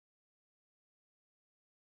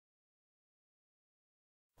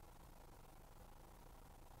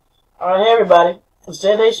Alright, hey everybody, it's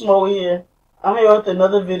thehaitianmogul here. I'm here with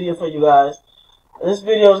another video for you guys. This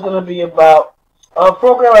video is going to be about a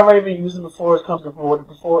program I've already been using before. It's come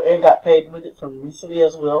before and got paid with it from recently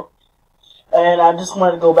as well. And I just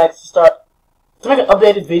wanted to go back to make an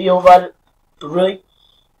updated video about it, really.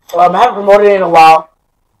 I haven't promoted it in a while,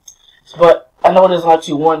 but I know there's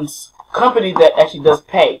actually one company that actually does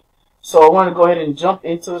pay. So I want to go ahead and jump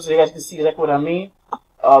into it so you guys can see exactly what I mean.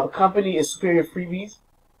 The company is Superior Freebies.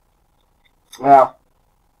 Now,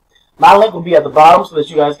 my link will be at the bottom so that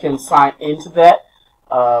you guys can sign into that.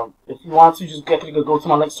 If you want to, just go to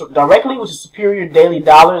my link directly, which is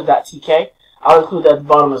superiordailydollars.tk. I'll include that at the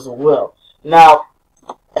bottom as well. Now,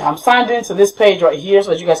 I'm signed into this page right here so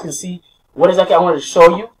that you guys can see what exactly I wanted to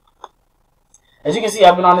show you. As you can see,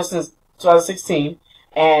 I've been on this since 2016,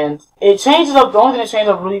 and it changes up. The only thing that changes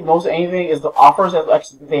up really most of anything is the offers that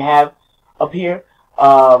actually they have up here.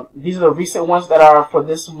 These are the recent ones that are for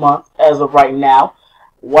this month as of right now.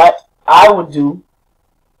 What I would do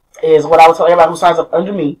is what I would tell everybody who signs up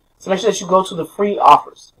under me. So make sure that you go to the free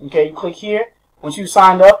offers. Okay, you click here. Once you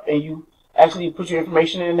signed up and you actually put your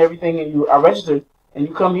information in and everything and you are registered, and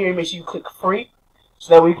you come here and make sure you click free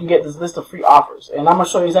so that way you can get this list of free offers. And I'm going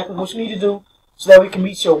to show you exactly what you need to do so that we can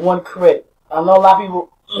meet your one credit. I know a lot of people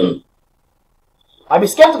I'd be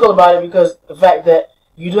skeptical about it because the fact that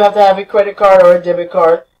you do have to have a credit card or a debit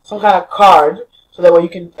card, some kind of card, so that way you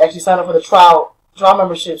can actually sign up for the trial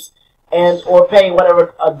memberships and or pay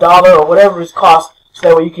whatever $1 or whatever it costs, so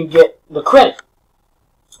that way you can get the credit.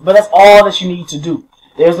 But that's all that you need to do.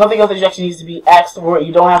 There's nothing else that you actually needs to be asked for.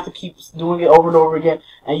 You don't have to keep doing it over and over again,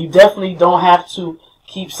 and you definitely don't have to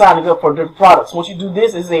keep signing up for different products. Once you do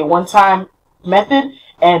this, it's a one-time method,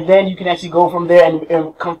 and then you can actually go from there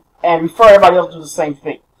and refer everybody else to do the same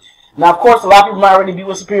thing. Now, of course, a lot of people might already be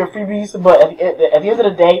with Superior Freebies, but at the end of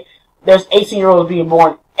the day, there's 18-year-olds being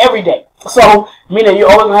born every day. So, meaning you're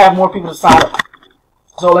always going to have more people to sign up.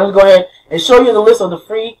 So, let's go ahead and show you the list of the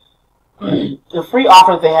free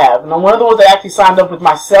offers they have. Now, one of the ones that I actually signed up with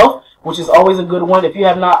myself, which is always a good one. If you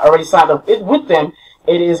have not already signed up with them,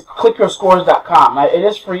 it is clickyourscores.com. Now, it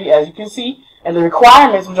is free, as you can see, and the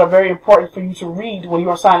requirements, which are very important for you to read when you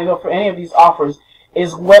are signing up for any of these offers,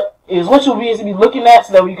 is what you'll be looking at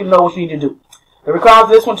so that you can know what you need to do. The requirement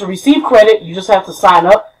for this one, to receive credit, you just have to sign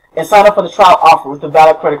up for the trial offer with the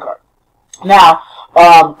valid credit card. Now,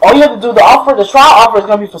 all you have to do, the trial offer is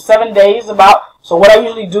going to be for 7 days about. So what I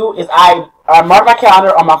usually do is I mark my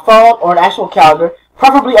calendar on my phone or an actual calendar,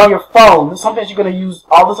 preferably on your phone. It's something that you're going to use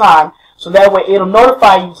all the time, so that way it'll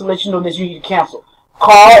notify you to let you know that you need to cancel.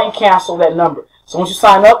 Call and cancel that number. So once you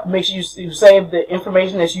sign up, make sure you save the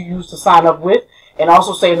information that you used to sign up with, and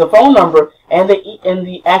also save the phone number and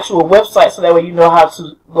the actual website, so that way you know how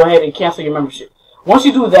to go ahead and cancel your membership. Once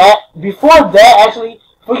you do that, before you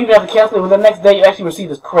even have to cancel it, within the next day you actually receive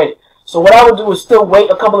this credit. So what I would do is still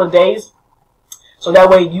wait a couple of days, so that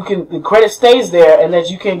way the credit stays there, and that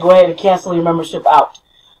you can go ahead and cancel your membership out.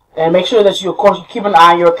 And make sure that you keep an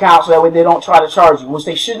eye on your account, so that way they don't try to charge you, which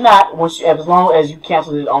they should not, as long as you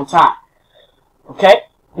cancel it on time. Okay?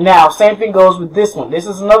 Now, same thing goes with this one. This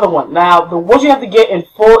is another one. Now, what you have to get in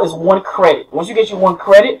full is 1 credit. Once you get your 1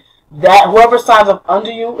 credit, that whoever signs up under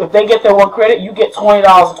you, if they get their 1 credit, you get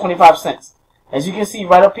 $20.25. As you can see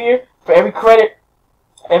right up here, for every credit,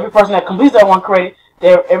 every person that completes that 1 credit,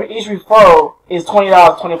 each referral is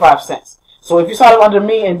 $20.25. So if you sign up under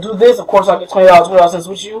me and do this, of course I'll get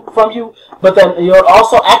 $20.25 from you, but then you'll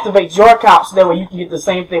also activate your account so that way you can get the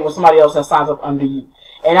same thing with somebody else that signs up under you.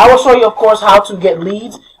 And I will show you, of course, how to get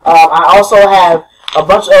leads. I also have a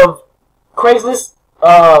bunch of Craigslist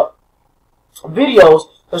videos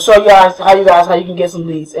to show you guys how you can get some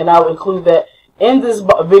leads, and I will include that in this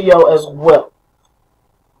video as well.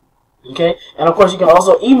 Okay, and of course you can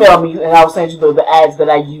also email me, and I will send you the ads that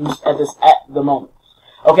I use at the moment.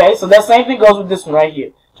 Okay, so that same thing goes with this one right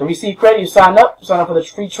here. To receive credit, you sign up for the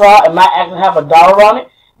free trial. It might actually have $1 on it.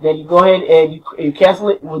 Then you go ahead and you cancel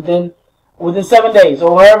it within 7 days,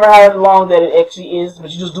 or however long that it actually is, but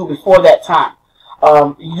you just do it before that time.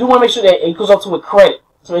 You do want to make sure that it goes up to a credit.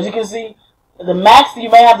 So as you can see, the max that you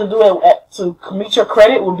may have to do to meet your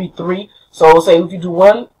credit will be 3. So say if you do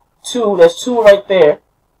 1, 2, that's 2 right there.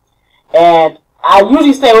 And I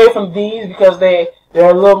usually stay away from these because they're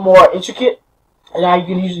a little more intricate. And now you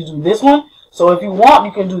can usually do this one. So if you want,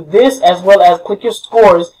 you can do this as well as click your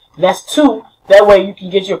scores. That's 2. That way you can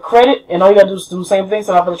get your credit, and all you gotta do is do the same thing,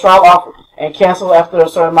 sign up for the trial offer, and cancel after a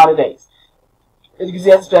certain amount of days. As you can see,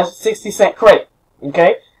 that's 60-cent credit.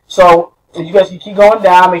 Okay? So you guys can keep going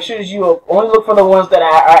down. Make sure that you only look for the ones that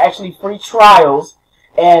are actually free trials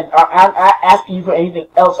and are asking you for anything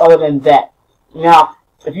else other than that. Now,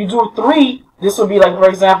 If you do 3, this would be like, for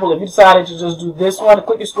example, if you decided to just do this one,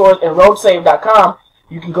 click your scores, and roadsave.com,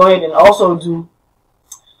 you can go ahead and also do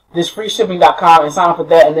this freeshipping.com and sign up for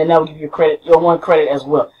that, and then that will give you your 1 credit as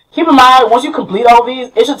well. Keep in mind, once you complete all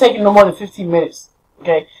these, it should take you no more than 15 minutes.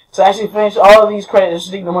 Okay, so actually finish all of these credits, it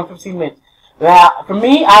should take you no more than 15 minutes. Now, for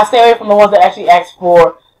me, I stay away from the ones that actually ask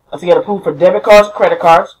for to get approved for debit cards or credit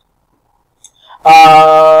cards.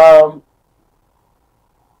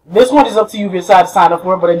 This one is up to you if you decide to sign up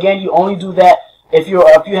for it, but again, you only do that if you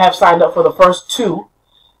have signed up for the first 2.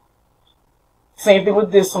 Same thing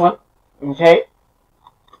with this one. Okay.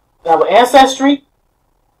 Now with Ancestry,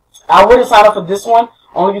 I wouldn't sign up for this one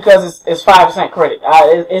only because it's 5% credit.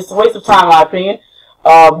 It's a waste of time, in my opinion.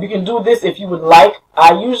 You can do this if you would like.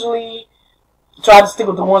 I usually try to stick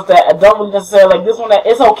with the ones that I don't really necessarily like. This one, that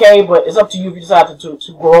it's okay, but it's up to you if you decide to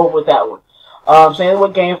go over with that one. Same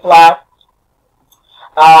with GameFly.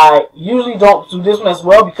 I usually don't do this one as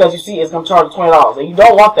well because you see it's going to charge $20, and you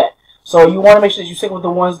don't want that. So you want to make sure that you stick with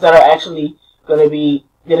the ones that are actually going to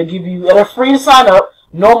give you, that are free to sign up,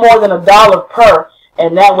 no more than $1 per,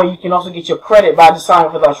 and that way you can also get your credit by just signing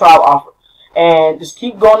up for the trial offer. And just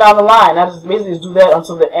keep going down the line. I just basically just do that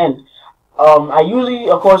until the end. I usually,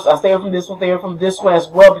 of course, I stay away from this one, stay away from this one as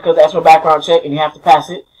well because that's for background check and you have to pass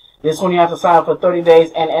it. This one you have to sign up for 30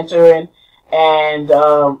 days and enter in, and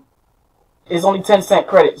it's only 10 cent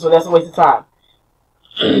credit, so that's a waste of time.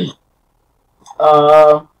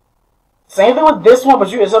 Same thing with this one,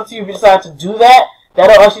 but it's up to you if you decide to do that.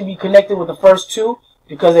 That'll actually be connected with the first 2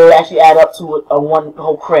 because they will actually add up to a 1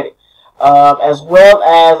 whole credit. As well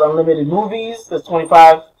as unlimited movies, that's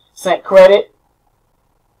 25 cent credit.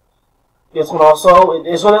 This one also. So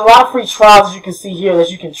there's a lot of free trials as you can see here that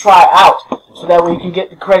you can try out, so that way you can get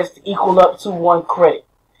the credits to equal up to 1 credit.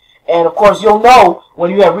 And of course, you'll know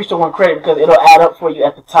when you have reached the 1 credit because it'll add up for you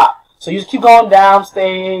at the top. So you just keep going down.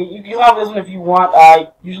 You can have this one if you want. I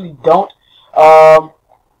usually don't.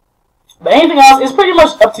 But anything else, it's pretty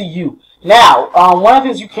much up to you. Now, one of the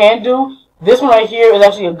things you can do, this one right here is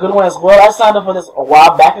actually a good one as well. I signed up for this a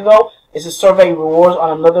while back ago. It's a survey rewards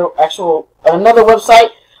on another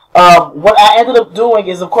website. What I ended up doing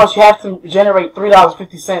is, of course, you have to generate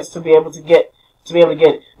 $3.50 to be able to get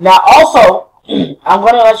it. Now, also, I'm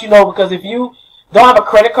going to let you know, because if you don't have a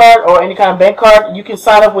credit card or any kind of bank card, you can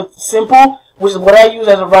sign up with Simple, which is what I use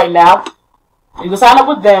as of right now. You can sign up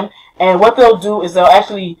with them, and what they'll do is they'll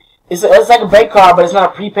actually, it's like a bank card, but it's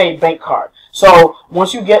not a prepaid bank card. So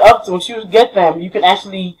once you get them, you can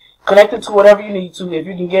actually connect it to whatever you need to. If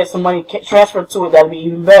you can get some money transferred to it, that'd be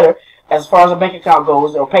even better as far as a bank account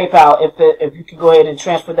goes, or PayPal, if you could go ahead and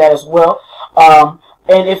transfer that as well.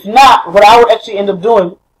 And if not, what I would actually end up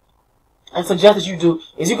doing and suggest that you do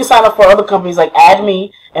is you can sign up for other companies like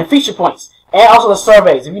AdMe and Feature Points, and also the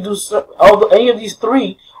surveys. If you do any of these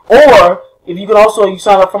 3, or if you can also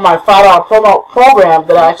sign up for my $5 promo program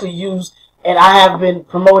that I actually use and I have been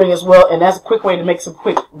promoting as well, and that's a quick way to make some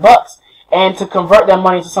quick bucks and to convert that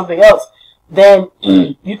money to something else. Then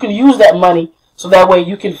you can use that money so that way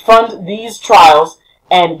you can fund these trials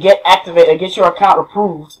and get activated and get your account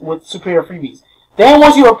approved with Superior Freebies. Then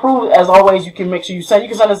once you're approved, as always, you can make sure you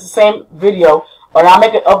can send us the same video, or I'll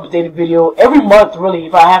make an updated video every month, really,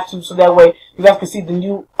 if I have to, so that way you guys can see the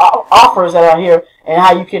new offers that are here and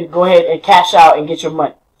how you can go ahead and cash out and get your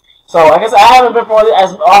money. So, I guess I haven't been promoting it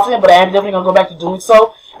as often, but I am definitely going to go back to doing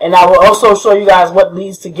so. And I will also show you guys what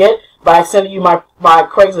leads to get by sending you my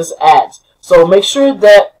Craigslist ads. So, make sure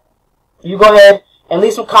that you go ahead and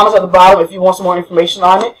leave some comments at the bottom if you want some more information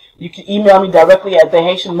on it. You can email me directly at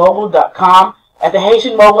thehaitianmogul.com, at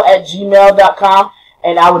thehaitianmogul@gmail.com,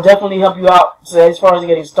 and I will definitely help you out as far as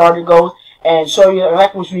getting started goes, and show you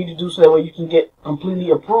exactly what you need to do so that way you can get completely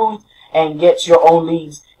approved and get your own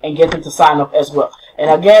leads and get them to sign up as well. And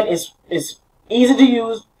again, it's easy to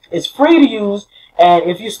use, it's free to use, and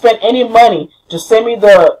if you spend any money, just send me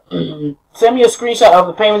send me a screenshot of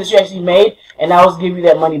the payment that you actually made, and I will give you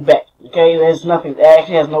that money back. Okay, there's nothing, that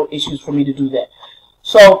actually has no issues for me to do that.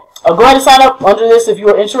 So go ahead and sign up under this if you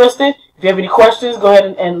are interested. If you have any questions, go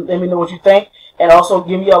ahead and let me know what you think. And also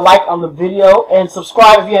give me a like on the video and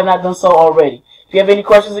subscribe if you have not done so already. If you have any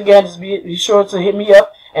questions, again, just be sure to hit me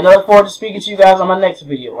up. And I look forward to speaking to you guys on my next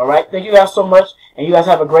video. Alright? Thank you guys so much, and you guys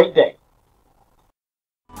have a great day.